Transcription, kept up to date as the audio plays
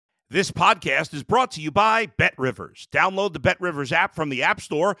This podcast is brought to you by BetRivers. Download the BetRivers app from the App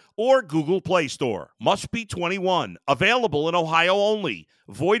Store or Google Play Store. Must be 21. Available in Ohio only.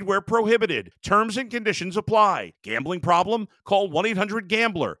 Void where prohibited. Terms and conditions apply. Gambling problem? Call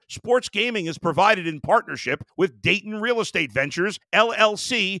 1-800-GAMBLER. Sports gaming is provided in partnership with Dayton Real Estate Ventures,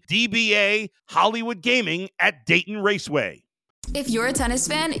 LLC, DBA, Hollywood Gaming at Dayton Raceway. If you're a tennis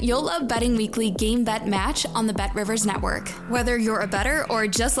fan, you'll love Betting Weekly Game Bet Match on the BetRivers Network. Whether you're a bettor or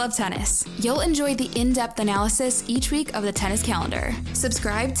just love tennis, you'll enjoy the in-depth analysis each week of the tennis calendar.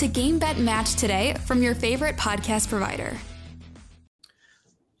 Subscribe to Game Bet Match today from your favorite podcast provider.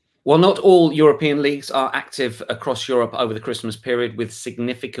 Well, not all European leagues are active across Europe over the Christmas period, with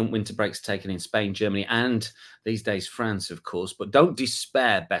significant winter breaks taken in Spain, Germany, and these days France, of course. But don't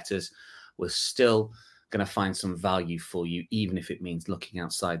despair, bettors. We're still going to find some value for you, even if it means looking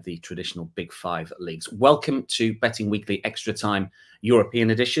outside the traditional Big Five leagues. Welcome to Betting Weekly Extra Time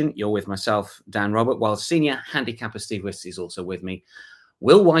European Edition. You're with myself, Dan Robert, while senior handicapper Steve Wist is also with me.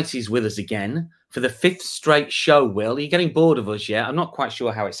 Will White is with us again for the fifth straight show. Will, are you getting bored of us yet? I'm not quite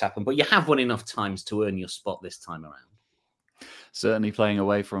sure how it's happened, but you have won enough times to earn your spot this time around. Certainly playing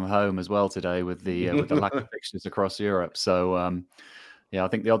away from home as well today with the lack of fixtures across Europe. So, yeah, I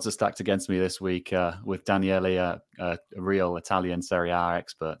think the odds are stacked against me this week with Daniele, a real Italian Serie A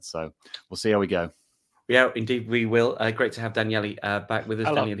expert. So we'll see how we go. Yeah, indeed we will. Great to have Daniele back with us.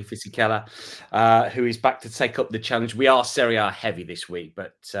 Hello. Daniele Fisichella, who is back to take up the challenge. We are Serie A heavy this week,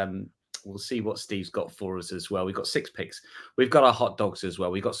 but we'll see what Steve's got for us as well. We've got 6 picks. We've got our hot dogs as well.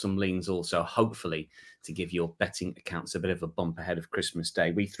 We've got some leans also, hopefully, to give your betting accounts a bit of a bump ahead of Christmas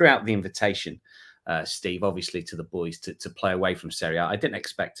Day. We threw out the invitation, Steve, obviously to the boys to play away from Serie A. I didn't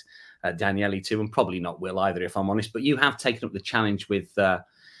expect Daniele to, and probably not Will either, if I'm honest. But you have taken up the challenge with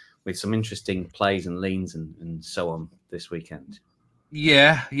some interesting plays and leans and so on this weekend.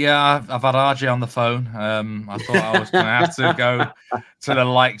 Yeah, I've had RJ on the phone. I thought I was going to have to go to the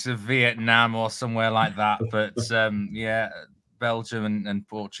likes of Vietnam or somewhere like that. But yeah, Belgium and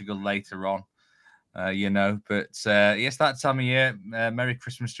Portugal later on, But yes, that time of year. Merry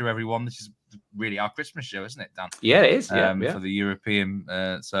Christmas to everyone. This is really our Christmas show, isn't it, Dan? Yeah, it is. Yeah. For the European.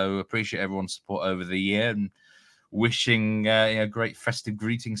 So appreciate everyone's support over the year and wishing great festive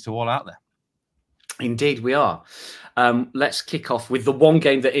greetings to all out there. Indeed, we are. Let's kick off with the one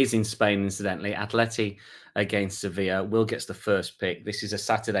game that is in Spain, incidentally. Atleti against Sevilla. Will gets the first pick. This is a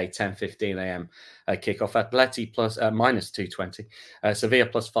Saturday, 10:15 a.m. Kickoff. Atleti plus minus 220. Sevilla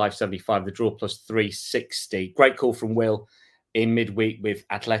plus 575. The draw plus 360. Great call from Will in midweek with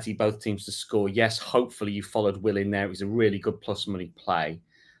Atleti, both teams to score. Yes, hopefully you followed Will in there. It was a really good plus money play.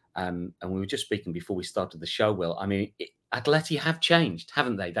 And we were just speaking before we started the show, Will. I mean, Atleti have changed,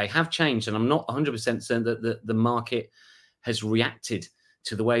 haven't they? They have changed. And I'm not 100% certain that the market has reacted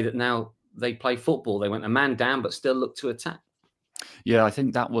to the way that now they play football. They went a man down, but still look to attack. Yeah, I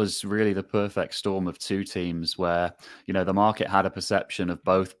think that was really the perfect storm of two teams where, the market had a perception of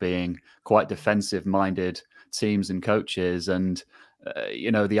both being quite defensive-minded teams and coaches. And,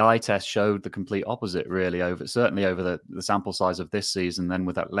 the eye test showed the complete opposite, really, certainly over the sample size of this season, then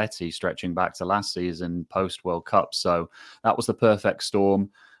with Atleti stretching back to last season post-World Cup. So that was the perfect storm.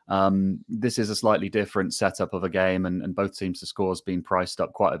 This is a slightly different setup of a game, and both teams to score has been priced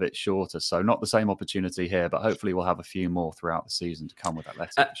up quite a bit shorter. So not the same opportunity here, but hopefully we'll have a few more throughout the season to come with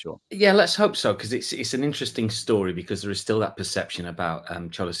Atleti for sure. Yeah, let's hope so, because it's an interesting story because there is still that perception about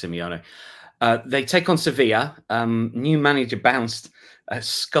Cholo Simeone. They take on Sevilla. New manager bounced,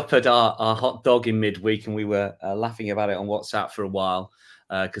 scuppered our hot dog in midweek, and we were laughing about it on WhatsApp for a while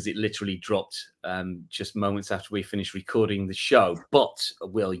because it literally dropped just moments after we finished recording the show. But,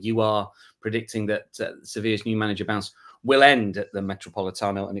 Will, you are predicting that Sevilla's new manager bounce will end at the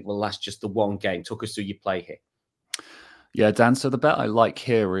Metropolitano and it will last just the one game. Talk us through your play here. Yeah, Dan, so the bet I like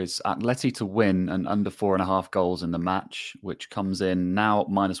here is Atleti to win and under 4.5 goals in the match, which comes in now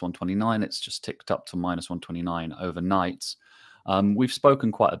minus 129. It's just ticked up to minus 129 overnight. We've spoken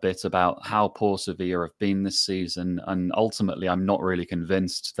quite a bit about how poor Sevilla have been this season, and ultimately I'm not really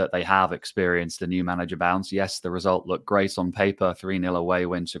convinced that they have experienced a new manager bounce. Yes, the result looked great on paper, 3-0 away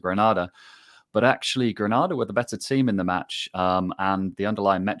win to Granada. But actually, Granada were the better team in the match, and the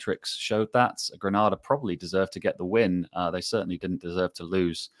underlying metrics showed that. Granada probably deserved to get the win. They certainly didn't deserve to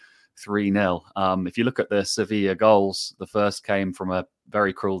lose 3-0. If you look at the Sevilla goals, the first came from a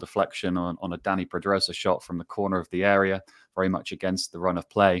very cruel deflection on a Dani Pedrosa shot from the corner of the area, very much against the run of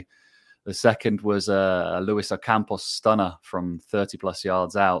play. The second was a Luis Ocampos stunner from 30-plus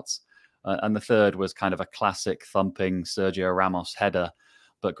yards out. And the third was kind of a classic thumping Sergio Ramos header.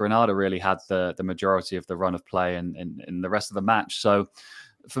 But Granada really had the majority of the run of play in the rest of the match. So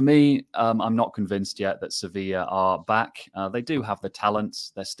For me, I'm not convinced yet that Sevilla are back. They do have the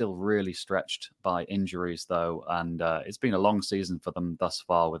talent. They're still really stretched by injuries, though, and it's been a long season for them thus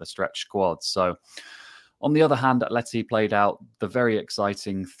far with a stretched squad. So, on the other hand, Atleti played out the very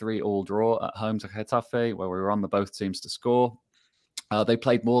exciting 3-3 draw at home to Getafe, where we were on the both teams to score. They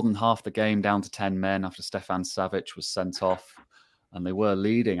played more than half the game down to 10 men after Stefan Savic was sent off. And they were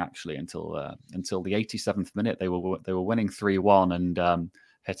leading actually until the 87th minute. They were winning 3-1, and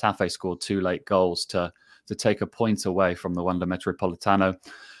Getafe scored 2 late goals to take a point away from the Wanda Metropolitano.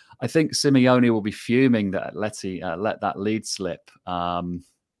 I think Simeone will be fuming that Atleti let that lead slip, and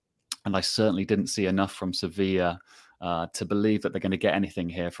I certainly didn't see enough from Sevilla to believe that they're going to get anything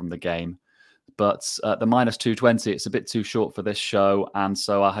here from the game. But the minus 220, it's a bit too short for this show, and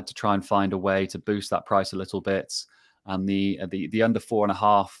so I had to try and find a way to boost that price a little bit. And the under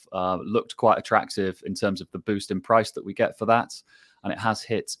 4.5 looked quite attractive in terms of the boost in price that we get for that. And it has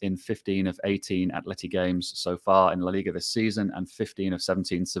hit in 15 of 18 Atleti games so far in La Liga this season and 15 of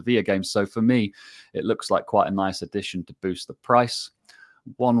 17 Sevilla games. So for me, it looks like quite a nice addition to boost the price.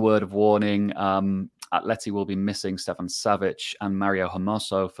 One word of warning, Atleti will be missing Stefan Savic and Mario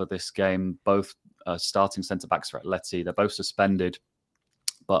Hermoso for this game, both starting centre-backs for Atleti. They're both suspended.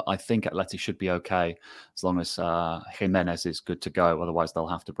 But I think Atleti should be okay as long as Jimenez is good to go. Otherwise, they'll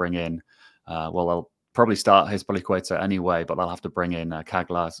have to bring in, they'll probably start Hezbollah anyway, but they'll have to bring in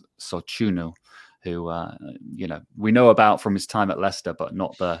Kagla Sochunu, who, we know about from his time at Leicester, but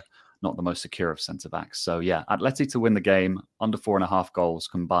not the most secure of centre-backs. So, yeah, Atleti to win the game, under 4.5 goals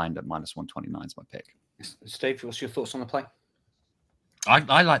combined at minus 129 is my pick. Steve, what's your thoughts on the play?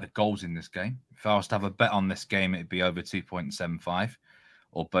 I like the goals in this game. If I was to have a bet on this game, it'd be over 2.75.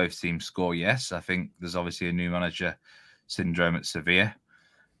 Or both teams score, yes. I think there's obviously a new manager syndrome at Sevilla.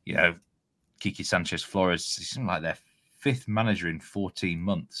 Kiki Sanchez Flores seems like their 5th manager in 14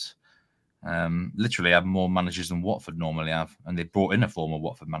 months. Literally have more managers than Watford normally have. And they brought in a former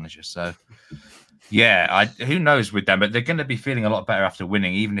Watford manager. So, yeah, who knows with them. But they're going to be feeling a lot better after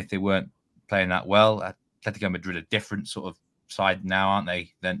winning, even if they weren't playing that well. Atletico Madrid a different sort of side now, aren't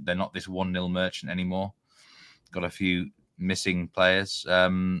they? They're not this 1-0 merchant anymore. Got a few missing players.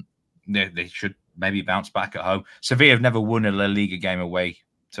 They should maybe bounce back at home. Sevilla have never won a La Liga game away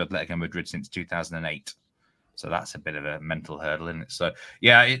to Atletico Madrid since 2008. So that's a bit of a mental hurdle, isn't it? So,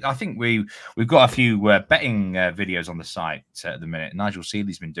 yeah, I think we've got a few betting videos on the site at the minute. Nigel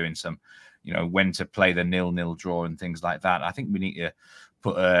Seeley's been doing some, when to play the 0-0 draw and things like that. I think we need to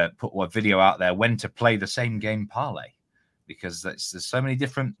put a video out there when to play the same game parlay, because there's so many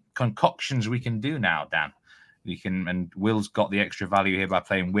different concoctions we can do now, Dan. And Will's got the extra value here by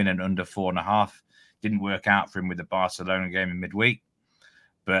playing win and under 4.5. Didn't work out for him with the Barcelona game in midweek,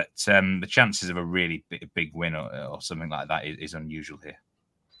 but the chances of a really big win or something like that is unusual here.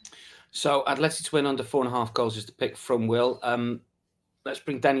 So Atleti to win under 4.5 goals is the pick from Will. Let's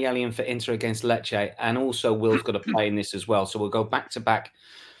bring Daniele in for Inter against Lecce, and also Will's got a play in this as well. So we'll go back to back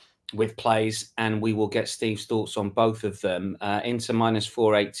with plays, and we will get Steve's thoughts on both of them. Inter minus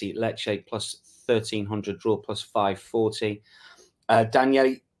 480, Lecce plus 1,300, draw plus 540.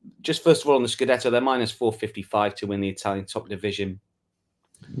 Daniele, just first of all on the Scudetto, they're minus 455 to win the Italian top division.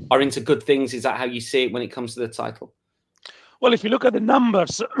 Are Inter good things? Is that how you see it when it comes to the title? Well, if you look at the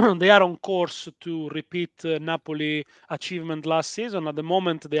numbers, they are on course to repeat Napoli achievement last season. At the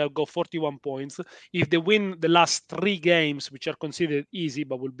moment, they'll go 41 points. If they win the last 3 games, which are considered easy,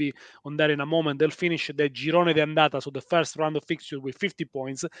 but we'll be on that in a moment, they'll finish the Girone di Andata, so the first round of fixture, with 50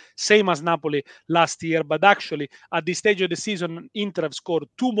 points, same as Napoli last year. But actually, at this stage of the season, Inter have scored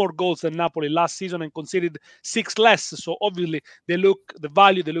 2 more goals than Napoli last season and conceded 6 less. So obviously, they look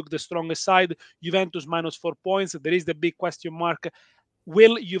the strongest side. Juventus minus 4 points. There is the big question mark.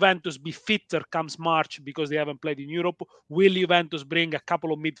 Will Juventus be fitter comes March because they haven't played in Europe? Will Juventus bring a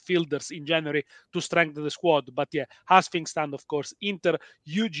couple of midfielders in January to strengthen the squad? But yeah, as things stand, of course, Inter,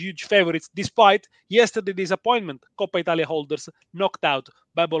 huge favorites, despite yesterday's disappointment. Coppa Italia holders knocked out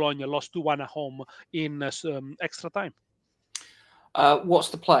by Bologna, lost 2-1 at home in extra time. What's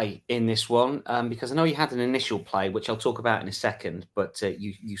the play in this one? Because I know you had an initial play, which I'll talk about in a second, but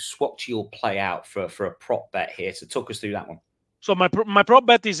you swapped your play out for a prop bet here. So talk us through that one. So my prop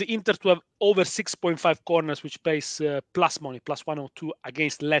bet is Inter to have over 6.5 corners, which pays plus money, plus 102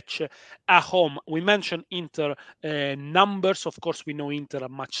 against Lecce at home. We mentioned Inter numbers. Of course, we know Inter are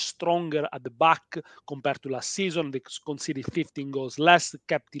much stronger at the back compared to last season. They conceded 15 goals less,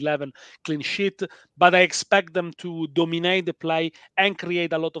 kept 11 clean sheet, but I expect them to dominate the play and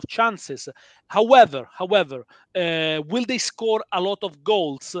create a lot of chances. However, will they score a lot of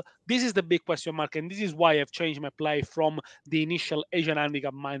goals? This is the big question mark, and this is why I've changed my play from the initial Asian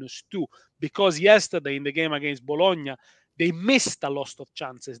handicap -2, because yesterday in the game against Bologna, they missed a lot of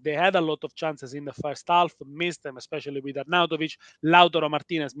chances. They had a lot of chances in the first half, missed them, especially with Arnautovic. Lautaro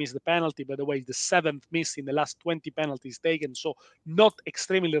Martinez missed the penalty, by the way, the 7th miss in the last 20 penalties taken, so not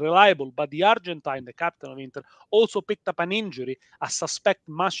extremely reliable. But the Argentine, the captain of Inter, also picked up an injury, a suspect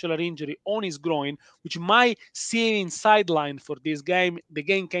muscular injury on his groin, which might see him sidelined for this game. The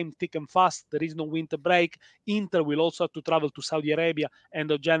game came thick and fast. There is no winter break. Inter will also have to travel to Saudi Arabia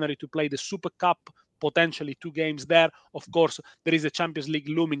end of January to play the Super Cup, potentially 2 games there. Of course, there is a Champions League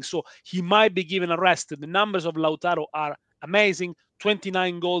looming, so he might be given a rest. The numbers of Lautaro are amazing.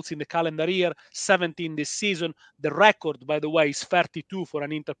 29 goals in the calendar year, 17 this season. The record, by the way, is 32 for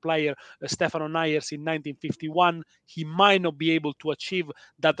an Inter player, Stefano Nayers in 1951. He might not be able to achieve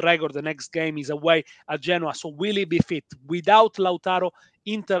that record. The next game is away at Genoa, so will he be fit? Without Lautaro,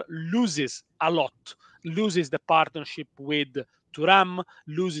 Inter loses a lot, loses the partnership with Thuram,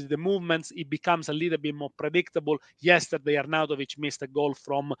 loses the movements. It becomes a little bit more predictable. Yesterday, Arnautovic missed a goal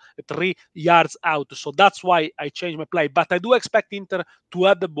from 3 yards out. So that's why I changed my play. But I do expect Inter to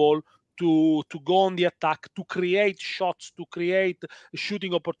have the ball, to go on the attack, to create shots, to create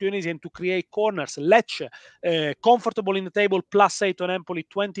shooting opportunities, and to create corners. Lecce, comfortable in the table, +8 on Empoli,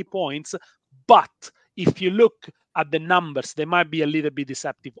 20 points. But if you look at the numbers, they might be a little bit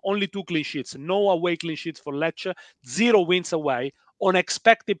deceptive. Only 2 clean sheets, no away clean sheets for Lecce, 0 wins away. On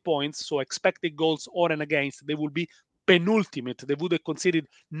expected points, so expected goals or and against, they will be penultimate. They would have conceded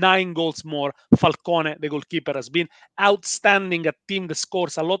 9 goals more. Falcone, the goalkeeper, has been outstanding, a team that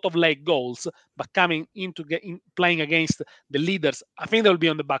scores a lot of late goals, but coming into playing against the leaders, I think they'll be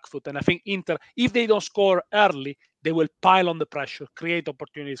on the back foot. And I think Inter, if they don't score early, they will pile on the pressure, create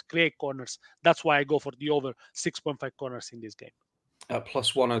opportunities, create corners. That's why I go for the over 6.5 corners in this game.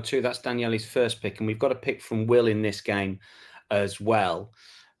 Plus 102, that's Daniele's first pick. And we've got a pick from Will in this game as well.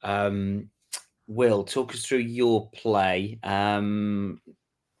 Will, talk us through your play.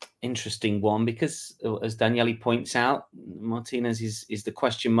 Interesting one, because as Daniele points out, Martinez is the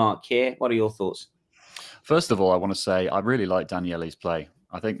question mark here. What are your thoughts? First of all, I want to say I really like Daniele's play.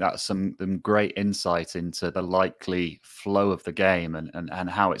 I think that's some great insight into the likely flow of the game and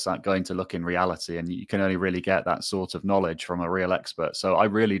how it's going to look in reality. And you can only really get that sort of knowledge from a real expert. So I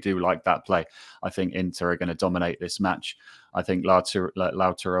really do like that play. I think Inter are going to dominate this match. I think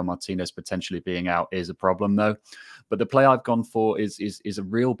Lautaro Martinez potentially being out is a problem, though. But the play I've gone for is a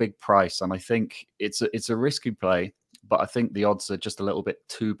real big price. And I think it's a risky play, but I think the odds are just a little bit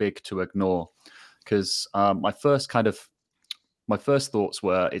too big to ignore. Because my first thoughts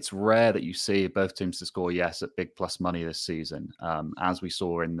were it's rare that you see both teams to score yes at big plus money this season, as we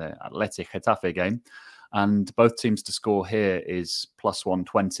saw in the Athletic Getafe game, and both teams to score here is plus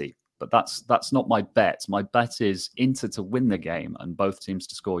 120. But that's not my bet. My bet is Inter to win the game and both teams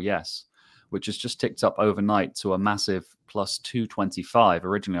to score yes, which has just ticked up overnight to a massive plus 225.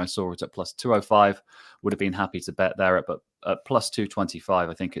 Originally, I saw it at plus 205. Would have been happy to bet there, but at plus 225,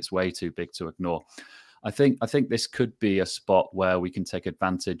 I think it's way too big to ignore. I think this could be a spot where we can take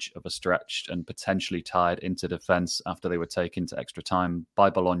advantage of a stretched and potentially tired Inter defence after they were taken to extra time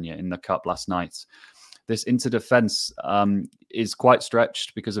by Bologna in the Cup last night. This Inter defence is quite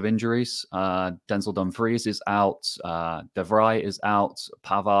stretched because of injuries. Denzel Dumfries is out. De Vrij is out.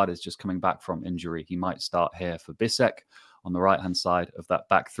 Pavard is just coming back from injury. He might start here for Bisek on the right-hand side of that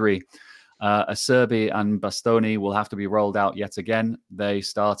back three. Acerbi and Bastoni will have to be rolled out yet again. They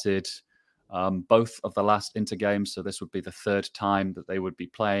started both of the last Inter games, so this would be the third time that they would be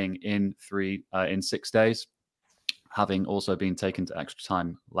playing in 6 days, having also been taken to extra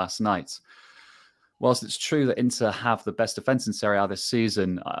time last night. Whilst it's true that Inter have the best defence in Serie A this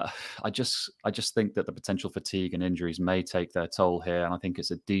season, I just think that the potential fatigue and injuries may take their toll here, and I think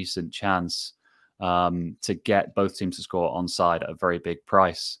it's a decent chance to get both teams to score onside at a very big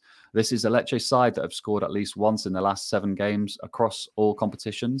price. This is a Lecce side that have scored at least once in the last 7 games across all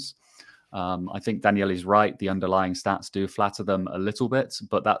competitions. I think Daniele's right. The underlying stats do flatter them a little bit,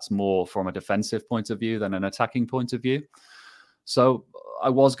 but that's more from a defensive point of view than an attacking point of view. So I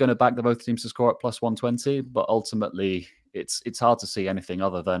was going to back the both teams to score at plus 120, but ultimately it's hard to see anything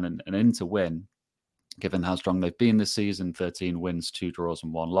other than an Inter win given how strong they've been this season. 13 wins, 2 draws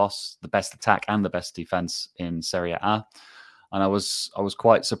and 1 loss. The best attack and the best defense in Serie A. And I was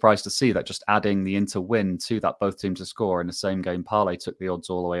quite surprised to see that just adding the Inter win to that both teams to score in the same game parlay took the odds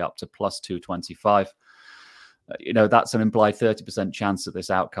all the way up to plus 225. That's an implied 30% chance that this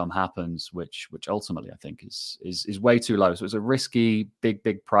outcome happens, which ultimately I think is way too low. So it's a risky,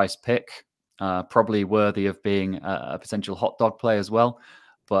 big price pick, probably worthy of being a potential hot dog play as well.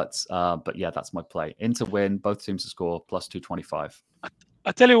 But yeah, that's my play. Inter win, both teams to score, plus 225.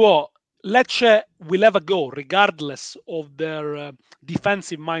 I tell you what, Lecce will have a go regardless of their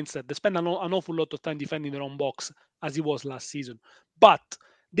defensive mindset. They spend an awful lot of time defending their own box, as it was last season. But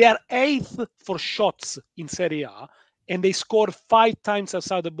they are 8th for shots in Serie A, and they scored 5 times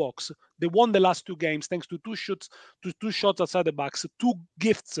outside the box. They won the last 2 games thanks to 2 shots outside the box, 2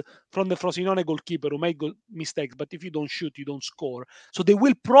 gifts from the Frosinone goalkeeper who made mistakes. But if you don't shoot, you don't score. So they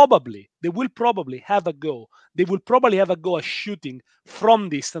will probably have a go. They will probably have a go at shooting from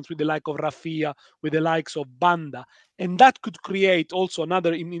distance with the like of Raffia, with the likes of Banda. And that could create also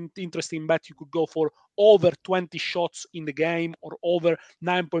another interesting bet. You could go for over 20 shots in the game or over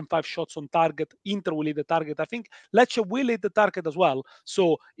 9.5 shots on target. Inter will hit the target. I think Lecce will hit the target as well.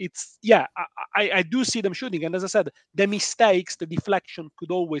 So it's, yeah, I do see them shooting. And as I said, the mistakes, the deflection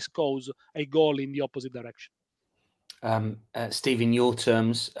could always cause a goal in the opposite direction. Steve, in your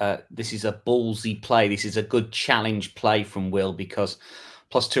terms, this is a ballsy play. This is a good challenge play from Will, because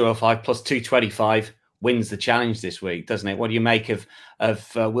plus 205, plus 225 wins the challenge this week, doesn't it? What do you make of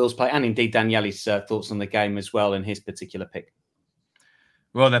Will's play, and indeed Daniele's thoughts on the game as well and his particular pick?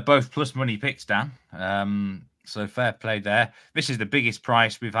 Well, they're both plus money picks, Dan. So fair play there. This is the biggest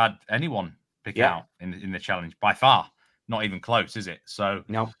price we've had anyone pick out in the challenge by far. Not even close, is it? So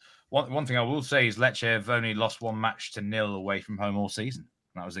no. One thing I will say is Lecce have only lost 1 match to 0 away from home all season.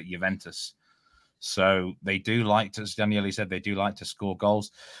 That was at Juventus. So they do like to, as Daniele said, they do like to score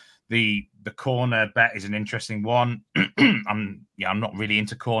goals. The corner bet is an interesting one. I'm not really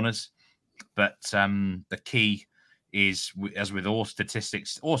into corners, but the key is, as with all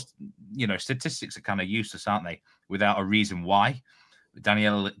statistics, statistics are kind of useless, aren't they? Without a reason why.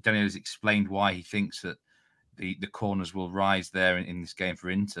 Daniele has explained why he thinks that the corners will rise there in this game for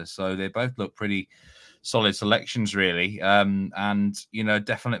Inter. So they both look pretty solid selections, really. And,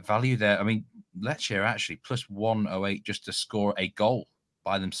 definite value there. I mean, Lecce are actually plus 108 just to score a goal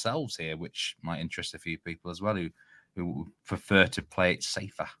by themselves here, which might interest a few people as well who prefer to play it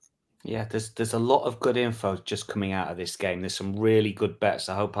safer. Yeah, there's a lot of good info just coming out of this game. There's some really good bets.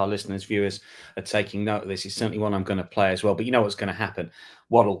 I hope our listeners, viewers are taking note of this. It's certainly one I'm going to play as well. But you know what's going to happen.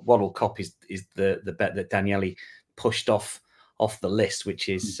 Waddle Cop is the bet that Daniele pushed off the list, which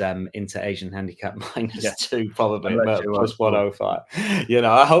is into Asian handicap -2, probably plus 105.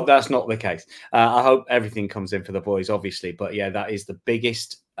 I hope that's not the case. I hope everything comes in for the boys, obviously. But yeah, that is the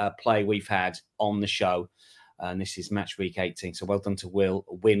biggest play we've had on the show. And this is match week 18. So well done to Will,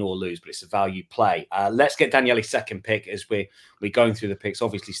 win or lose, but it's a value play. Let's get Daniele's second pick as we're going through the picks,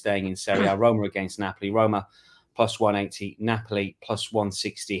 obviously staying in Serie A. Roma against Napoli. Roma plus 180, Napoli plus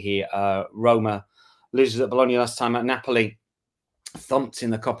 160 here. Roma loses at Bologna last time. At Napoli thumped in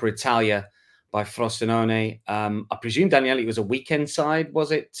the Coppa Italia by Frosinone. I presume, Daniele, it was a weekend side,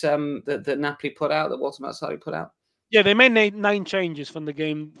 was it, that Napoli put out, that Walter Mazzarri put out? Yeah, they made 9 changes from the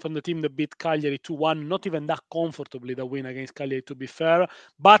game, from the team that beat Cagliari 2-1. Not even that comfortably, the win against Cagliari, to be fair.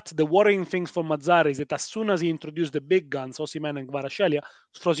 But the worrying things for Mazzarri is that as soon as he introduced the big guns, Osimhen and Kvaratskhelia,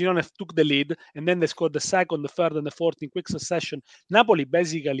 Frosinone took the lead, and then they scored the second, the third, and the fourth in quick succession. Napoli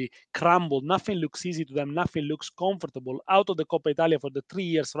basically crumbled. Nothing looks easy to them. Nothing looks comfortable. Out of the Coppa Italia for the 3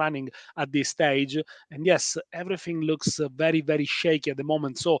 years running at this stage. And yes, everything looks very, very shaky at the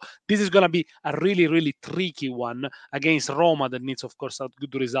moment. So this is going to be a really, really tricky one against Roma that needs, of course, a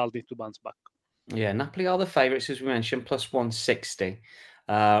good result to bounce back. Yeah, Napoli are the favourites, as we mentioned, plus 160.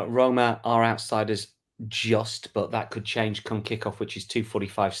 Roma are outsiders just, but that could change come kickoff, which is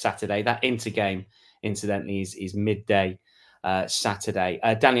 2:45 Saturday. That Inter game, incidentally, is midday Saturday.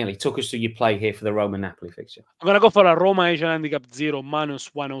 Daniele, talk us through your play here for the Roma-Napoli fixture. I'm going to go for a Roma Asian handicap 0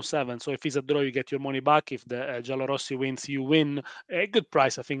 minus 107. So if it's a draw, you get your money back. If the Giallorossi wins, you win. A good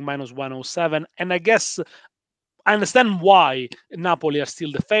price, I think, minus 107. And I guess I understand why Napoli are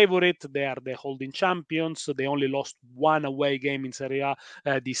still the favorite. They are the holding champions. They only lost 1 away game in Serie A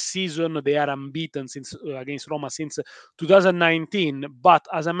this season. They are unbeaten against Roma since 2019. But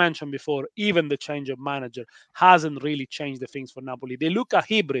as I mentioned before, even the change of manager hasn't really changed the things for Napoli. They look a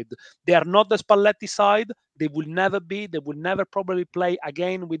hybrid. They are not the Spalletti side. They will never probably play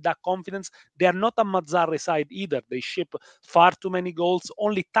again with that confidence. They are not a Mazzarri side either. They ship far too many goals.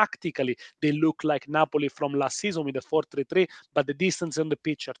 Only tactically, they look like Napoli from last season with the 4-3-3, but the distance on the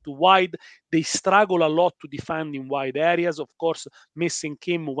pitch are too wide. They struggle a lot to defend in wide areas. Of course, missing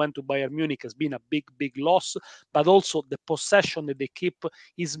Kim, who went to Bayern Munich, has been a big loss, but also the possession that they keep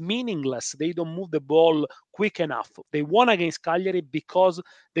is meaningless. They don't move the ball quick enough. They won against Cagliari because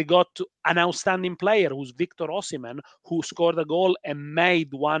they got an outstanding player who's Victor Osimhen, who scored a goal and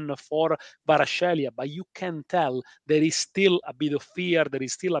made one for Kvaratskhelia. But you can tell there is still a bit of fear. There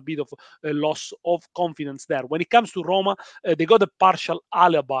is still a bit of a loss of confidence there. When it comes to Roma, they got a partial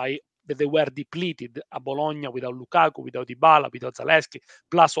alibi that they were depleted at Bologna without Lukaku, without Dybala, without Zalewski,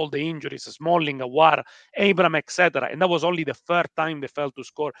 plus all the injuries, Smalling, Aouar, Abraham, etc. And that was only the third time they failed to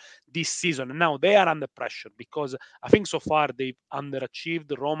score this season. And now they are under pressure because I think so far they've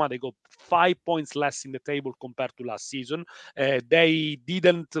underachieved. Roma, they got 5 points less in the table compared to last season. They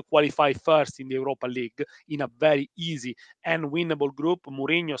didn't qualify first in the Europa League in a very easy and winnable group.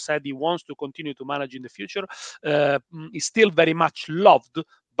 Mourinho said he wants to continue to manage in the future. He's still very much loved,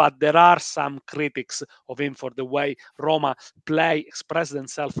 but there are some critics of him for the way Roma play, express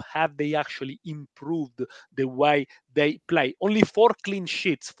themselves. Have they actually improved the way they play? Only 4 clean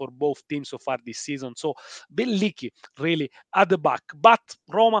sheets for both teams so far this season, so a bit leaky, really, at the back. But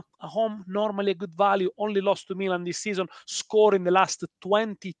Roma, at home, normally a good value, only lost to Milan this season, score in the last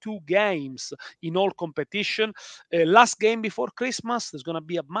 22 games in all competition. Last game before Christmas, there's going to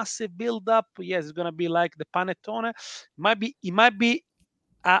be a massive build-up. Yes, it's going to be like the Panettone. It might be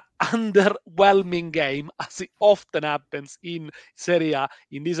an underwhelming game, as it often happens in Serie A.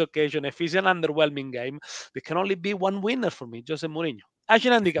 In this occasion, if it's an underwhelming game, there can only be one winner for me, Jose Mourinho.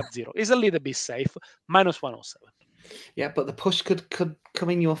 Asian handicap 0 is a little bit safe, -107. Yeah, but the push could come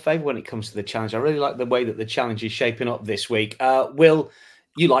in your favour when it comes to the challenge. I really like the way that the challenge is shaping up this week. Will,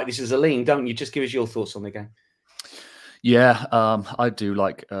 you like this as a lean, don't you? Just give us your thoughts on the game. Yeah, I do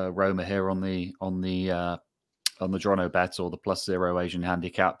like Roma here on the Drono bet or the +0 Asian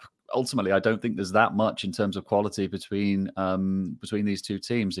handicap. Ultimately, I don't think there's that much in terms of quality between these two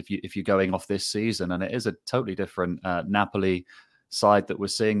teams. If you're going off this season, and it is a totally different Napoli side that we're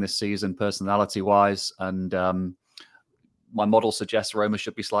seeing this season, personality-wise, and my model suggests Roma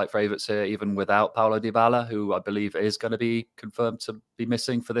should be slight favourites here, even without Paulo Dybala, who I believe is going to be confirmed to be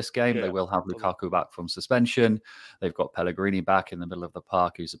missing for this game. Yeah, they will have Lukaku back from suspension. They've got Pellegrini back in the middle of the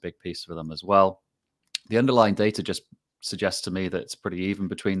park, who's a big piece for them as well. The underlying data just suggests to me that it's pretty even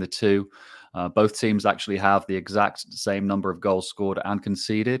between the two. Both teams actually have the exact same number of goals scored and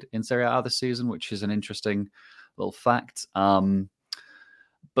conceded in Serie A this season, which is an interesting little fact.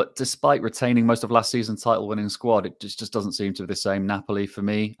 But despite retaining most of last season's title-winning squad, it just doesn't seem to be the same Napoli for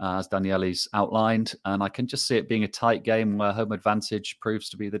me, as Daniele's outlined. And I can just see it being a tight game where home advantage proves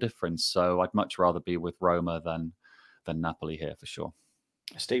to be the difference. So I'd much rather be with Roma than Napoli here for sure.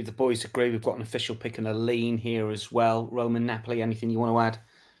 Steve, the boys agree. We've got an official pick and a lean here as well. Roma, Napoli, anything you want to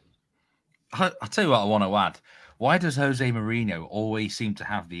add? I'll tell you what I want to add. Why does Jose Mourinho always seem to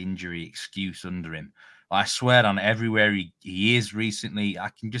have the injury excuse under him? I swear on everywhere he is recently, I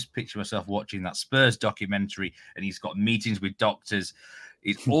can just picture myself watching that Spurs documentary and he's got meetings with doctors.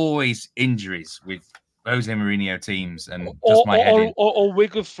 It's always injuries with Jose Mourinho teams, and just my head in. Or we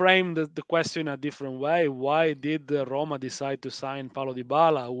could frame the question a different way. Why did Roma decide to sign Paulo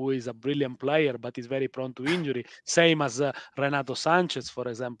Dybala, who is a brilliant player but is very prone to injury, same as Renato Sanchez, for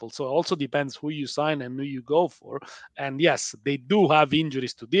example? So it also depends who you sign and who you go for. And yes, they do have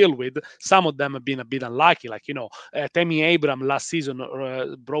injuries to deal with. Some of them have been a bit unlucky, like Tammy Abraham last season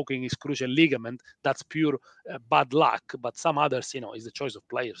broken his cruciate ligament. That's pure bad luck. But some others, is the choice of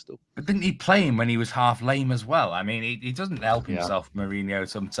players too. But didn't he play him when he was half lame as well? I mean, he doesn't help himself, Mourinho,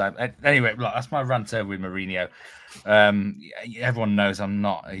 sometimes. Anyway, look, that's my rant over with Mourinho. Everyone knows I'm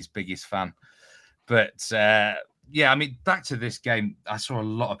not his biggest fan. But, I mean, back to this game, I saw a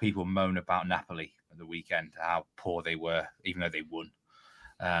lot of people moan about Napoli at the weekend, how poor they were, even though they won.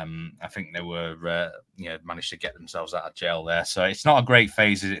 I think they were, managed to get themselves out of jail there. So it's not a great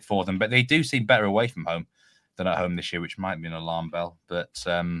phase, is it, for them? But they do seem better away from home than at home this year, which might be an alarm bell. But,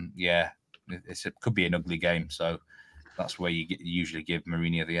 it could be an ugly game. So that's where you usually give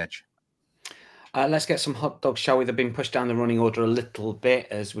Mourinho the edge. Let's get some hot dogs, shall we? They've been pushed down the running order a little bit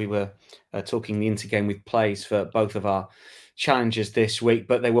as we were talking the intergame with plays for both of our challenges this week,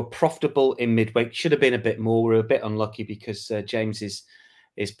 but they were profitable in midweek. Should have been a bit more. We were a bit unlucky because James's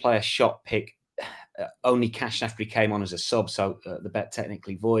player shot pick only cashed after he came on as a sub, so the bet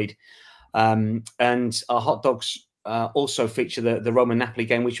technically void. And our hot dogs also feature the Roma-Napoli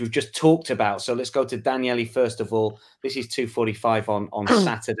game, which we've just talked about. So let's go to Daniele first of all. This is 2:45 on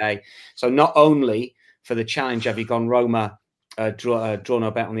Saturday. So not only for the challenge have you gone Roma, draw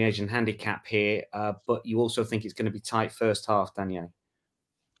no bet on the Asian handicap here, but you also think it's going to be tight first half, Daniele.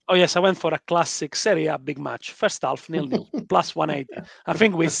 Oh, yes, I went for a classic Serie A big match. First half, 0-0, plus 180. I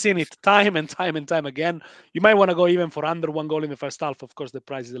think we've seen it time and time again. You might want to go even for under 1 goal in the first half. Of course, the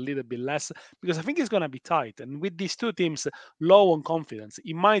price is a little bit less because I think it's going to be tight. And with these two teams low on confidence,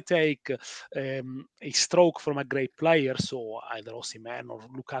 it might take a stroke from a great player, so either Osimhen or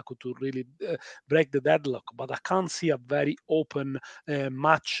Lukaku to really break the deadlock. But I can't see a very open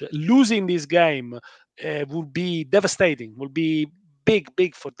match. Losing this game would be devastating, would be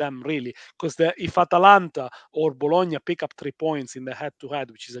big for them, really, because if Atalanta or Bologna pick up 3 points in the head-to-head,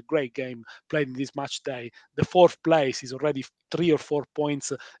 which is a great game played in this match day, the 4th place is already 3 or 4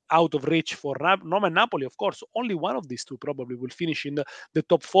 points out of reach for Roma and Napoli. Of course, only one of these two probably will finish in the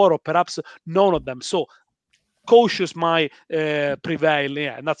top 4, or perhaps none of them. So cautious might prevail,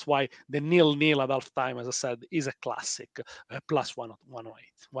 yeah, and that's why the 0-0 at half time, as I said, is a classic. Plus 108.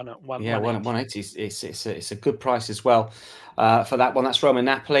 180 it's a good price as well for that one. That's Roma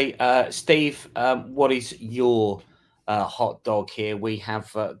Napoli. Steve, what is your hot dog here? We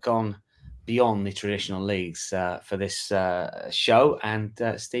have gone beyond the traditional leagues for this show, and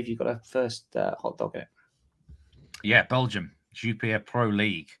Steve, you've got a first hot dog in it. Yeah, Belgium, Jupiler Pro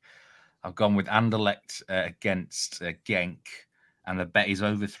League. I've gone with Anderlecht against Genk, and the bet is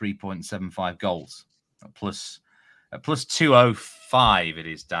over 3.75 goals. Plus 205 it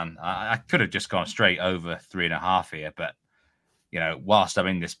is, Dan. I could have just gone straight over 3.5 here, but whilst I'm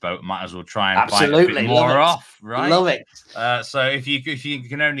in this boat, might as well try and find a bit more off, right? Love it. So if you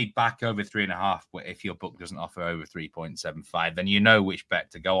can only back over 3.5, but if your book doesn't offer over 3.75, then you know which bet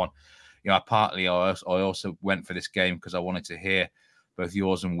to go on. I also went for this game because I wanted to hear both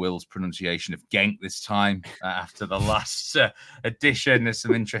yours and Will's pronunciation of Genk this time after the last edition. There's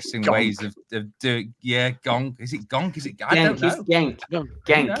some interesting ways of doing. Yeah, Gonk. Is it Gonk? Is it? Genk, I don't know. It's Genk.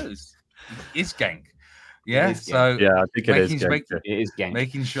 Genk. Who knows? It's Genk. Yeah. It is Genk. So yeah, I think it is Genk. It is Genk.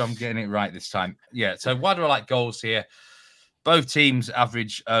 Making sure I'm getting it right this time. Yeah. So why do I like goals here? Both teams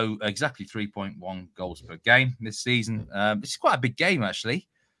average exactly 3.1 goals per game this season. It's quite a big game, actually.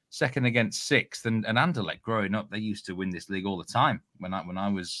 Second against sixth, and Anderlecht growing up, they used to win this league all the time. When I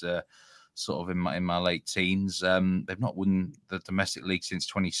was sort of in my late teens, they've not won the domestic league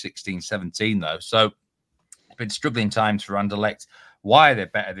since 2016-17 though. So it's been struggling times for Anderlecht. Why they're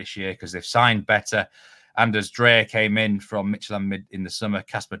better this year? Because they've signed better. Anders Dreyer came in from Midtjylland in the summer.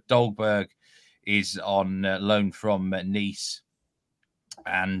 Kasper Dolberg is on loan from Nice,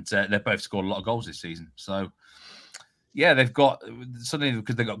 and they've both scored a lot of goals this season. So. Yeah, they've got suddenly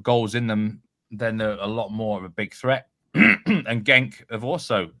because they've got goals in them, then they're a lot more of a big threat. And Genk have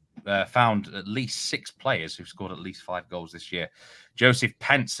also found at least 6 players who've scored at least 5 goals this year. Joseph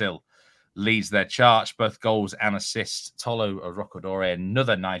Pencil leads their charge, both goals and assists. Tolo Orokodore,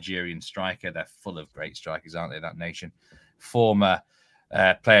 another Nigerian striker. They're full of great strikers, aren't they, that nation? Former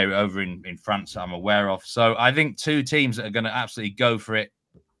player over in France I'm aware of. So I think 2 teams that are going to absolutely go for it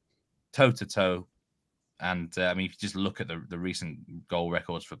toe-to-toe. And if you just look at the recent goal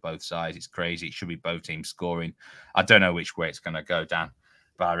records for both sides, it's crazy. It should be both teams scoring. I don't know which way it's going to go, Dan,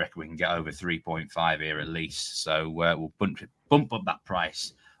 but I reckon we can get over 3.5 here at least. So we'll bump up that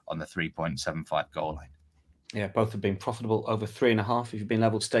price on the 3.75 goal line. Yeah, both have been profitable over 3.5 if you've been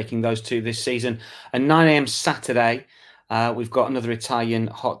level staking those two this season. At 9 a.m. Saturday, we've got another Italian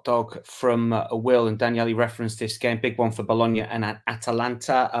hot dog from Will, and Daniele referenced this game. Big one for Bologna and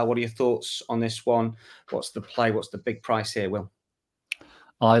Atalanta. What are your thoughts on this one? What's the play? What's the big price here, Will?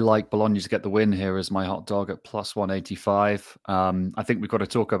 I like Bologna to get the win here as my hot dog at plus 185. I think we've got to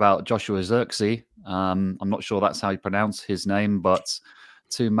talk about Joshua Zirkzee. I'm not sure that's how you pronounce his name, but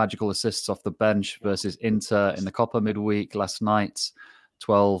 2 magical assists off the bench versus Inter in the Coppa midweek last night.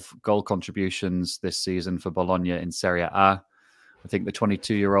 12 goal contributions this season for Bologna in Serie A. I think the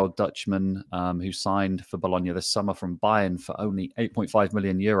 22-year-old Dutchman who signed for Bologna this summer from Bayern for only 8.5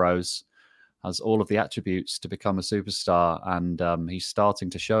 million euros has all of the attributes to become a superstar, and he's starting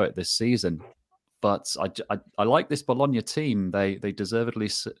to show it this season. But I like this Bologna team. They deservedly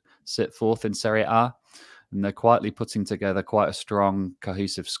sit 4th in Serie A, and they're quietly putting together quite a strong,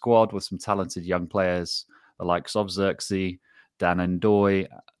 cohesive squad with some talented young players, the likes of Zirkzee, Dan Ndoye,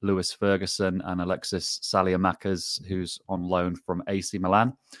 Lewis Ferguson, and Alexis Saliamakers, who's on loan from AC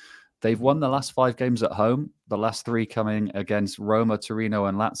Milan. They've won the last 5 games at home, the last 3 coming against Roma, Torino,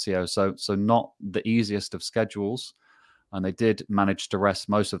 and Lazio. So not the easiest of schedules. And they did manage to rest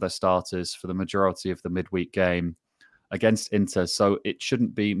most of their starters for the majority of the midweek game. against Inter, so it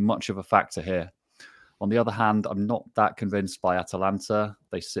shouldn't be much of a factor here. On the other hand, I'm not that convinced by Atalanta.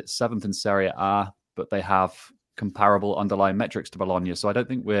 They sit 7th in Serie A, but they have comparable underlying metrics to Bologna. So I don't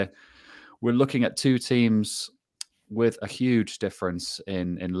think we're looking at two teams with a huge difference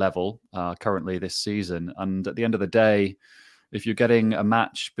in level currently this season. And at the end of the day, if you're getting a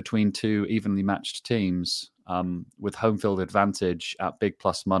match between two evenly matched teams with home field advantage at big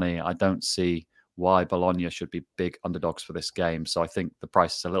plus money, I don't see why Bologna should be big underdogs for this game. So I think the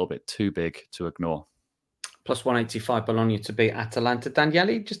price is a little bit too big to ignore. Plus 185 Bologna to beat Atalanta.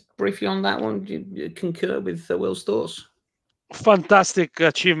 Daniele, just briefly on that one, do you concur with Will's thoughts? Fantastic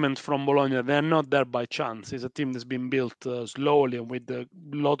achievement from Bologna. They're not there by chance. It's a team that's been built slowly and with a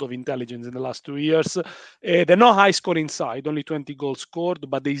lot of intelligence in the last 2 years. They're not high scoring side, only 20 goals scored,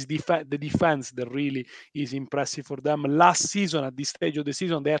 but there's the defense that really is impressive for them. Last season, at this stage of the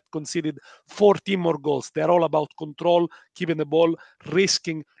season, they had conceded 14 more goals. They're all about control, keeping the ball,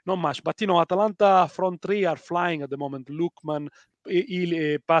 risking not much. But, Atalanta front three are flying at the moment. Lukman,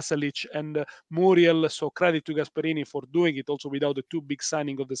 Pasalic and Muriel, so credit to Gasperini for doing it also without the two big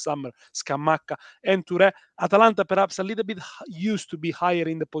signing of the summer, Scamacca and Touré. Atalanta perhaps a little bit used to be higher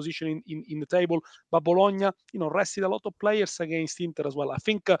in the position in the table, but Bologna, rested a lot of players against Inter as well. I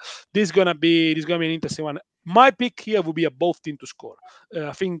think this is gonna be an interesting one. My pick here would be a both team to score.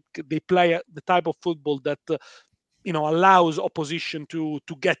 I think they play the type of football that allows opposition to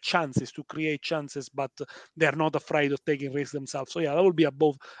get chances, to create chances, but they're not afraid of taking risks themselves. So yeah, that would be a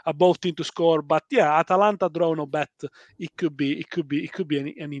both team to score. But yeah, Atalanta draw no bet. It could be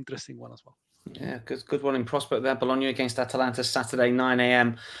an interesting one as well. Yeah, good one in prospect there. Bologna against Atalanta, Saturday, 9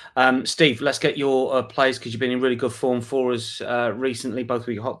 a.m. Steve, let's get your plays because you've been in really good form for us recently, both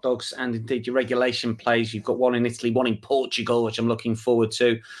with your hot dogs and indeed your regulation plays. You've got one in Italy, one in Portugal, which I'm looking forward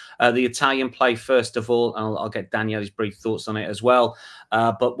to. The Italian play, first of all, and I'll get Daniele's brief thoughts on it as well.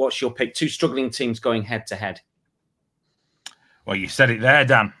 But what's your pick? Two struggling teams going head to head. Well, you said it there,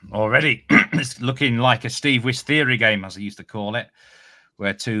 Dan, already. It's looking like a Steve Wish theory game, as I used to call it,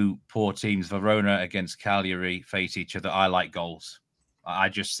 where two poor teams, Verona against Cagliari, face each other. I like goals. I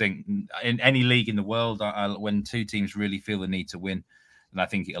just think in any league in the world, when two teams really feel the need to win, then I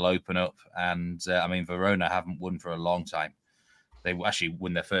think it'll open up. And Verona haven't won for a long time. They actually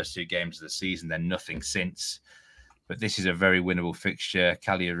won their first two games of the season, then nothing since. But this is a very winnable fixture.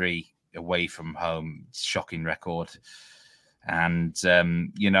 Cagliari away from home, shocking record. And,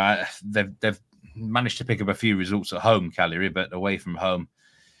 they've managed to pick up a few results at home, Cagliari, but away from home,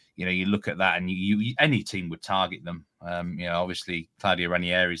 you look at that and you any team would target them. Obviously Claudio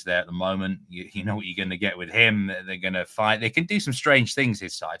Ranieri's there at the moment. You know what you're going to get with him. They're going to fight. They can do some strange things,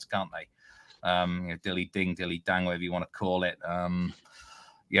 his sides, can't they? Dilly ding, dilly dang, whatever you want to call it.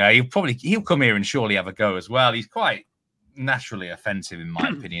 He'll come here and surely have a go as well. He's quite naturally offensive, in my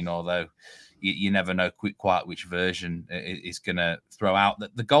opinion, although you never know quite which version is going to throw out.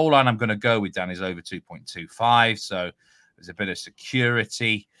 The goal line I'm going to go with, Dan, is over 2.25. So there's a bit of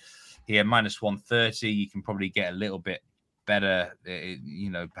security here. Minus 130. You can probably get a little bit better,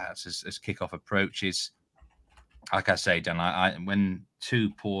 perhaps as kickoff approaches. Like I say, Dan, when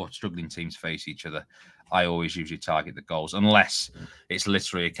two poor struggling teams face each other, I always usually target the goals, unless it's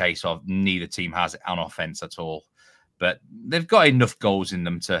literally a case of neither team has an offense at all. But they've got enough goals in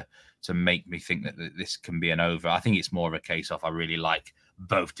them to make me think that this can be an over. I think it's more of a case of I really like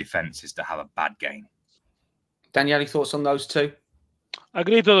both defenses to have a bad game. Daniele, thoughts on those two? I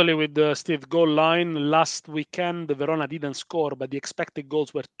agree totally with Steve. Goal line. Last weekend, the Verona didn't score, but the expected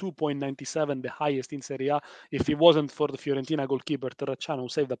goals were 2.97, the highest in Serie A. If it wasn't for the Fiorentina goalkeeper, Terracciano, who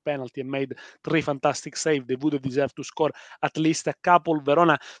saved a penalty and made 3 fantastic saves, they would have deserved to score at least a couple.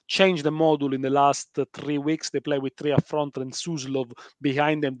 Verona changed the module in the last 3 weeks. They play with 3 up front and Suslov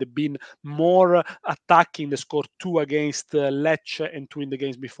behind them. They've been more attacking. They scored 2 against Lecce and 2 in the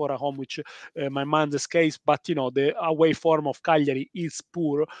games before at home, which my mind escapes. But, the away form of Cagliari is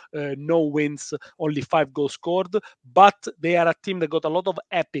poor, no wins, only 5 goals scored, but they are a team that got a lot of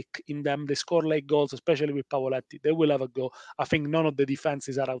epic in them. They score late goals, especially with Pavoletti. They will have a go. I think none of the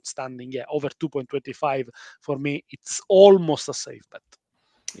defenses are outstanding. Yeah, over 2.25 for me, it's almost a safe bet.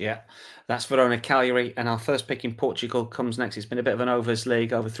 Yeah, that's Verona Cagliari, and our first pick in Portugal comes next. It's been a bit of an overs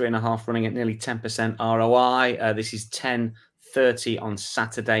league, over 3.5, running at nearly 10% ROI. This is 10:30 on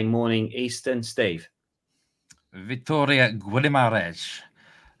Saturday morning Eastern. Steve. Vitória Guimarães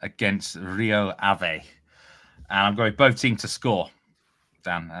against Rio Ave. And I'm going both teams to score,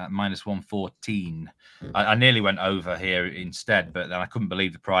 Dan, minus 114. I nearly went over here instead, but then I couldn't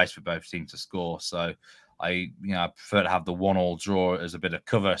believe the price for both teams to score. So I prefer to have the 1-1 draw as a bit of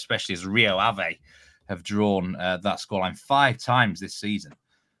cover, especially as Rio Ave have drawn that scoreline 5 times this season.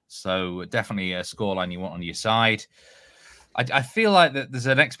 So definitely a scoreline you want on your side. I feel like that there's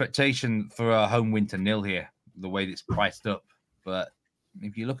an expectation for a home win to 0 here, the way it's priced up. But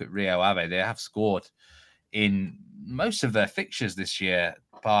if you look at Rio Ave, they have scored in most of their fixtures this year,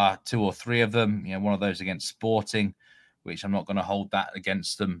 bar 2 or 3 of them. One of those against Sporting, which I'm not going to hold that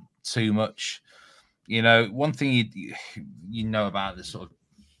against them too much. One thing you know about the sort of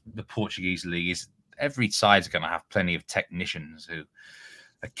the Portuguese league is every side's going to have plenty of technicians who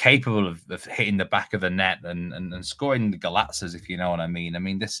are capable of hitting the back of the net and scoring the golazzas, if you know what I mean. I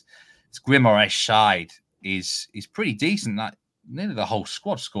mean, this Guimarães side is pretty decent. That nearly the whole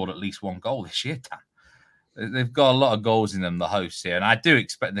squad scored at least 1 goal this year, Dan. They've got a lot of goals in them, the hosts here, and I do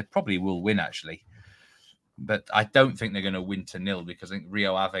expect they probably will win, actually. But I don't think they're going to win to 0 because I think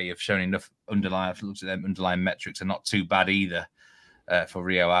Rio Ave have shown enough I've looked at them underlying metrics are not too bad either for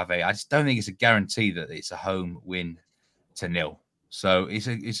Rio Ave. I just don't think it's a guarantee that it's a home win to 0. So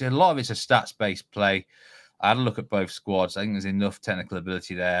it's a lot of it's a stats-based play. I had a look at both squads. I think there's enough technical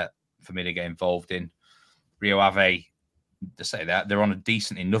ability there for me to get involved in. Rio Ave, to say that, they're on a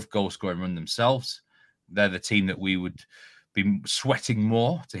decent enough goal-scoring run themselves. They're the team that we would be sweating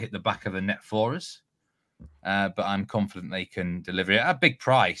more to hit the back of the net for us. But I'm confident they can deliver it at a big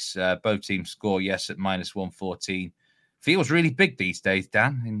price. Both teams score, yes, at -114. Feels really big these days,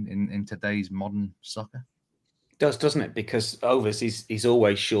 Dan, in today's modern soccer. Does, doesn't it? Because overs he's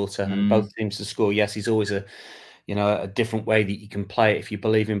always shorter, and both teams to score. Yes, he's always a different way that you can play it if you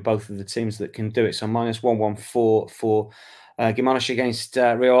believe in both of the teams that can do it. So -114 for Guimarães against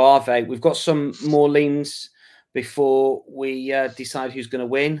Rio Ave. We've got some more leans before we decide who's going to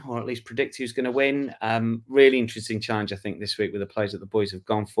win, or at least predict who's going to win. Really interesting challenge, I think, this week with the players that the boys have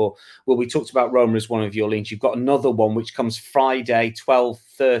gone for. Well, we talked about Roma as one of your leans. You've got another one which comes Friday,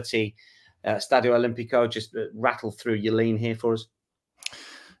 12:30. Stadio Olimpico, just rattle through your lean here for us.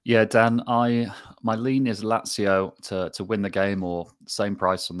 Yeah, Dan, my lean is Lazio to win the game, or same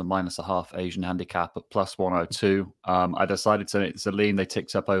price on the -0.5 Asian handicap at +102. I decided it's a lean. They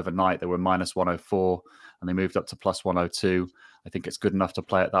ticked up overnight. They were -104 and they moved up to +102. I think it's good enough to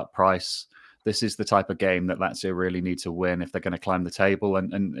play at that price. This is the type of game that Lazio really need to win if they're going to climb the table.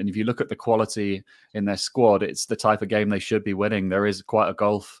 And if you look at the quality in their squad, it's the type of game they should be winning. There is quite a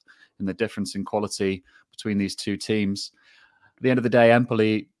gulf in the difference in quality between these two teams. At the end of the day,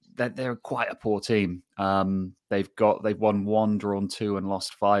 Empoli, they're quite a poor team. They've won 1, drawn 2, and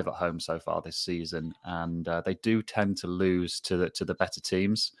lost 5 at home so far this season, and they do tend to lose to the better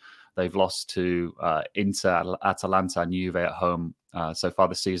teams. They've lost to Inter, Atalanta, and Juve at home so far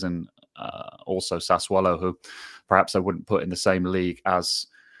this season. Also Sassuolo, who perhaps I wouldn't put in the same league as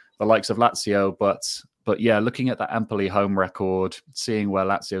the likes of Lazio, but yeah, looking at that Empoli home record, seeing where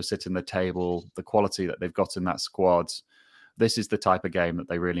Lazio sit in the table, the quality that they've got in that squad, this is the type of game that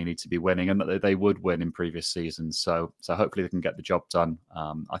they really need to be winning, and that they would win in previous seasons. So hopefully they can get the job done.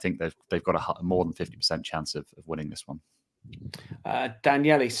 I think they've got a more than 50% chance of winning this one.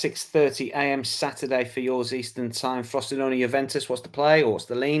 Daniele, 6:30 a.m. Saturday for yours Eastern time. Frosinone Juventus, what's the play or what's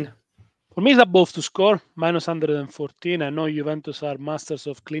the lean? For me, it's both to score, -114. I know Juventus are masters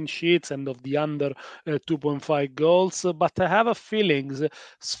of clean sheets and of the under 2.5 goals, but I have a feeling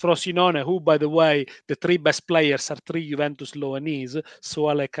Frosinone, who, by the way, the 3 best players are 3 Juventus loanees,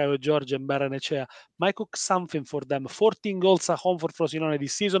 Soale, Caio Jorge, and Baranechea, might cook something for them. 14 goals at home for Frosinone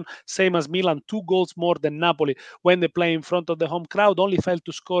this season, same as Milan, 2 goals more than Napoli when they play in front of the home crowd, only failed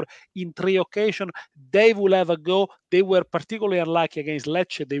to score in 3 occasions. They will have a go. They were particularly unlucky against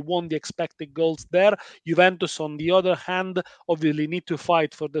Lecce. They won the expected goals there. Juventus, on the other hand, obviously need to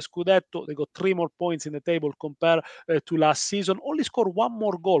fight for the Scudetto. They got 3 more points in the table compared to last season. Only scored 1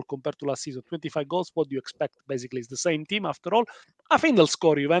 more goal compared to last season. 25 goals. What do you expect? Basically, it's the same team after all. I think they'll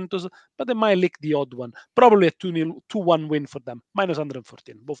score Juventus, but they might lick the odd one. Probably a 2-1 win for them.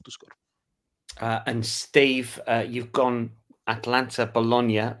 -114, both to score. And Steve, you've gone Atalanta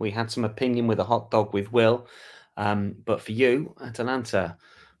Bologna. We had some opinion with a hot dog with Will. But for you, Atalanta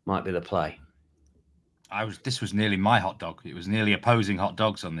might be the play. This was nearly my hot dog. It was nearly opposing hot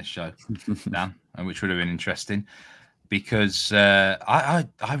dogs on this show, Dan, and which would have been interesting because I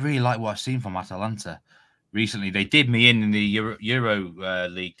really like what I've seen from Atalanta recently. They did me in the Euro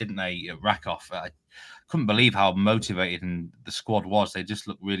League, didn't they? At Rakov. I couldn't believe how motivated and the squad was. They just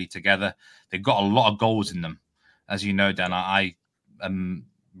looked really together. They've got a lot of goals in them, as you know, Dan. I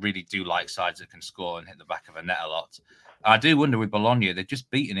really do like sides that can score and hit the back of a net a lot. I do wonder with Bologna, they've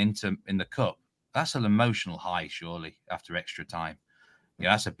just beaten Inter in the cup. That's an emotional high, surely, after extra time.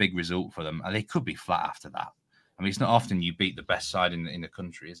 Yeah, that's a big result for them. And they could be flat after that. I mean, it's not often you beat the best side in the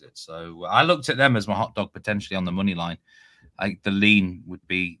country, is it? So I looked at them as my hot dog potentially on the money line. I think the lean would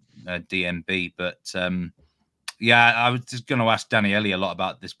be DMB, but yeah, I was just going to ask Daniele a lot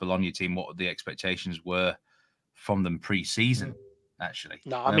about this Bologna team, what the expectations were from them pre-season, actually.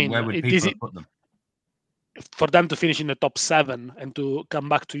 No, I mean, where would people have put them? For them to finish in the top 7 and to come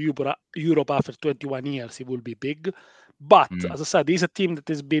back to Europe after 21 years, it will be big. But as I said, it's a team that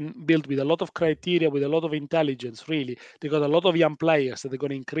has been built with a lot of criteria, with a lot of intelligence, really. They got a lot of young players that are going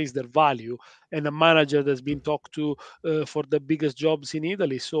to increase their value, and a manager that's been talked to for the biggest jobs in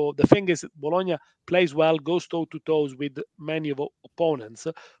Italy. So the thing is, Bologna plays well, goes toe-to-toes with many of opponents,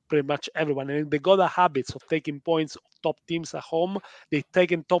 pretty much everyone. And they got the habits of taking points of top teams at home. They've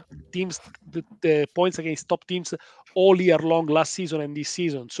taken top teams, the points against top teams all year long last season and this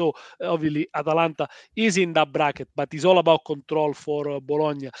season. So obviously Atalanta is in that bracket, but it's all about control for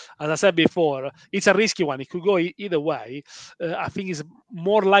Bologna. As I said before, it's a risky one. It could go either way. I think it's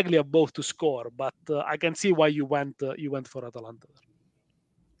more likely of both to score, but I can see why you went for Atalanta.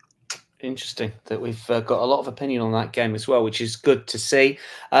 Interesting that we've got a lot of opinion on that game as well, which is good to see.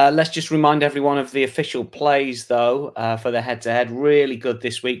 Let's just remind everyone of the official plays, though, for the head-to-head. Really good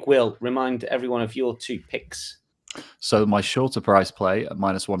this week. Will, remind everyone of your 2 picks. So my shorter price play at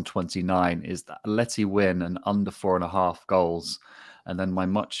 -129 is that Atleti win and under 4.5 goals. And then my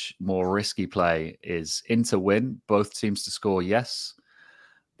much more risky play is Inter win, both teams to score yes.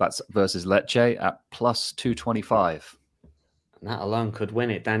 That's versus Lecce at +225. And that alone could win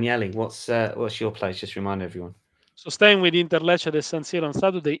it. Daniele, what's your place? Just remind everyone. So staying with Inter Lecce at the San Siro on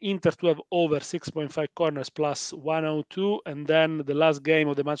Saturday, Inter to have over 6.5 corners +102. And then the last game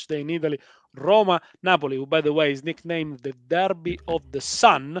of the match day in Italy, Roma-Napoli, who, by the way, is nicknamed the Derby of the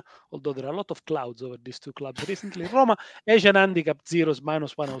Sun, although there are a lot of clouds over these two clubs recently. Roma, Asian handicap zeros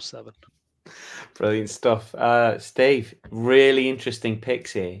 -107. Brilliant stuff. Steve, really interesting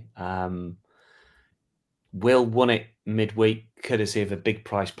picks here. Will won it midweek, courtesy of a big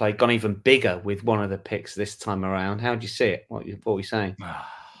price play. Gone even bigger with one of the picks this time around. How do you see it? What are we saying?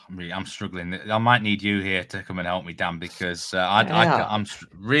 I'm struggling. I might need you here to come and help me, Dan, because I'm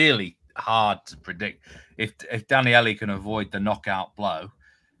really hard to predict. If Daniele can avoid the knockout blow,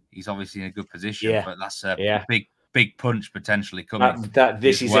 he's obviously in a good position. Yeah. But that's a big punch potentially coming.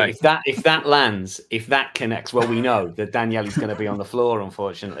 This is it. If that lands, if that connects, well, we know that Daniele's going to be on the floor,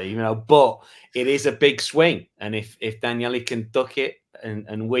 unfortunately. But it is a big swing, and if Daniele can duck it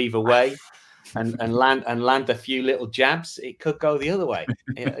and weave away, and land a few little jabs, it could go the other way.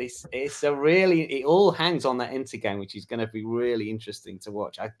 It all hangs on that Inter game, which is going to be really interesting to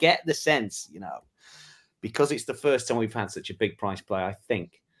watch. I get the sense, because it's the first time we've had such a big price play. I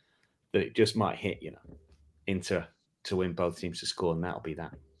think that it just might hit, Inter to win, both teams to score, and that'll be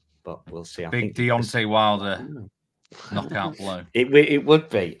that. But we'll see. Big Deontay Wilder knockout blow. It would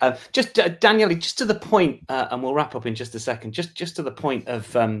be. Just Daniele, just to the point, and we'll wrap up in just a second. Just to the point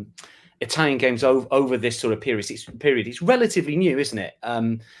of Italian games over this sort of period. It's relatively new, isn't it?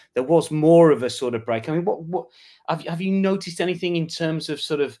 There was more of a sort of break. I mean, what have you noticed anything in terms of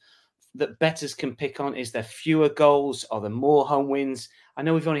sort of that bettors can pick on? Is there fewer goals? Are there more home wins? I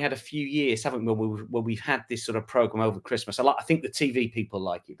know we've only had a few years, haven't we, where we've had this sort of program over Christmas. I think the TV people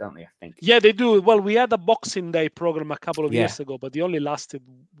like it, don't they? I think. Yeah, they do. Well, we had a Boxing Day program a couple of years ago, but it only lasted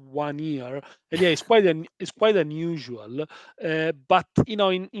 1 year. And yeah, it's quite unusual. But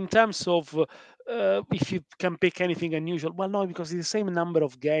in terms of if you can pick anything unusual, well, no, because it's the same number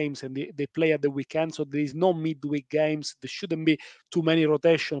of games and they play at the weekend, so there is no midweek games. There shouldn't be too many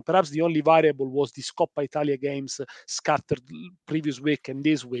rotation. Perhaps the only variable was the Coppa Italia games scattered previous week and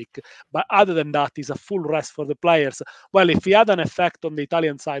this week. But other than that, it's a full rest for the players. Well, if we had an effect on the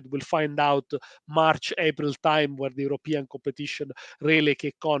Italian side, we'll find out March, April time where the European competition really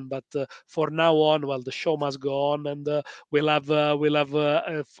kick on. But for now on, well, the show must go on, and we'll have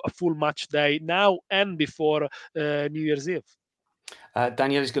a full match day now and before New Year's Eve.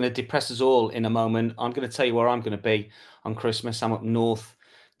 Daniele is going to depress us all in a moment. I'm going to tell you where I'm going to be on Christmas. I'm up north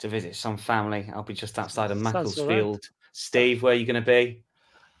to visit some family. I'll be just outside of Macclesfield. Right. Steve, where are you going to be?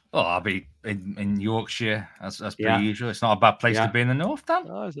 Oh, I'll be in Yorkshire, as per usual. It's not a bad place to be in the north, Dan.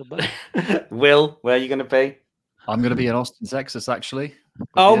 No, it's not bad. Will, where are you going to be? I'm going to be in Austin, Texas, actually.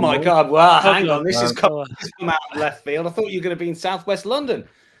 Oh my God! Well, hang on. This has come out of left field. I thought you were going to be in Southwest London.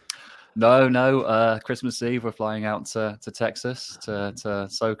 No. Christmas Eve, we're flying out to Texas to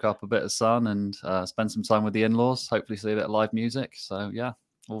soak up a bit of sun and spend some time with the in-laws. Hopefully, see a bit of live music. So yeah,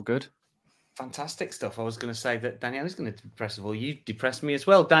 all good. Fantastic stuff. I was going to say that Danielle is going to depress us all. You depressed me as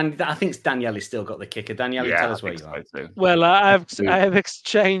well. Dan, I think Danielle has still got the kicker. Danielle, tell us where you are. Well, I have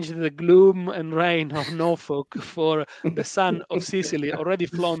exchanged the gloom and rain of Norfolk for the sun of Sicily. Already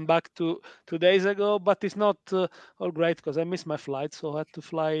flown back 2 days ago, but it's not all great because I missed my flight, so I had to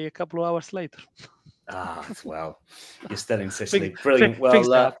fly a couple of hours later. Well, you're still in Sicily. Brilliant.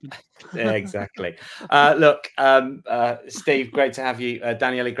 Well, yeah, exactly. Look, Steve, great to have you.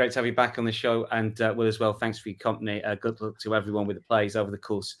 Daniele, great to have you back on the show. And Will as well, thanks for your company. Good luck to everyone with the plays over the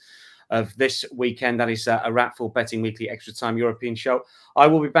course of this weekend. That is a wrap for Betting Weekly Extra Time European show. I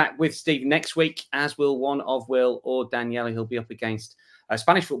will be back with Steve next week, as will one of Will or Daniele. He'll be up against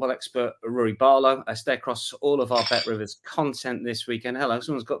Spanish football expert Rory Barlow. Stay across all of our Bet Rivers content this weekend. Hello,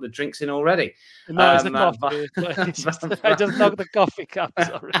 someone's got the drinks in already. No, it's the coffee. I just knocked the coffee cup,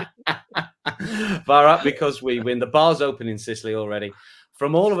 sorry. Far up because we win. The bar's open in Sicily already.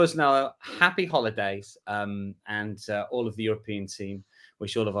 From all of us now, happy holidays, and all of the European team.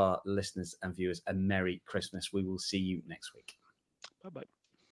 Wish all of our listeners and viewers a Merry Christmas. We will see you next week. Bye-bye.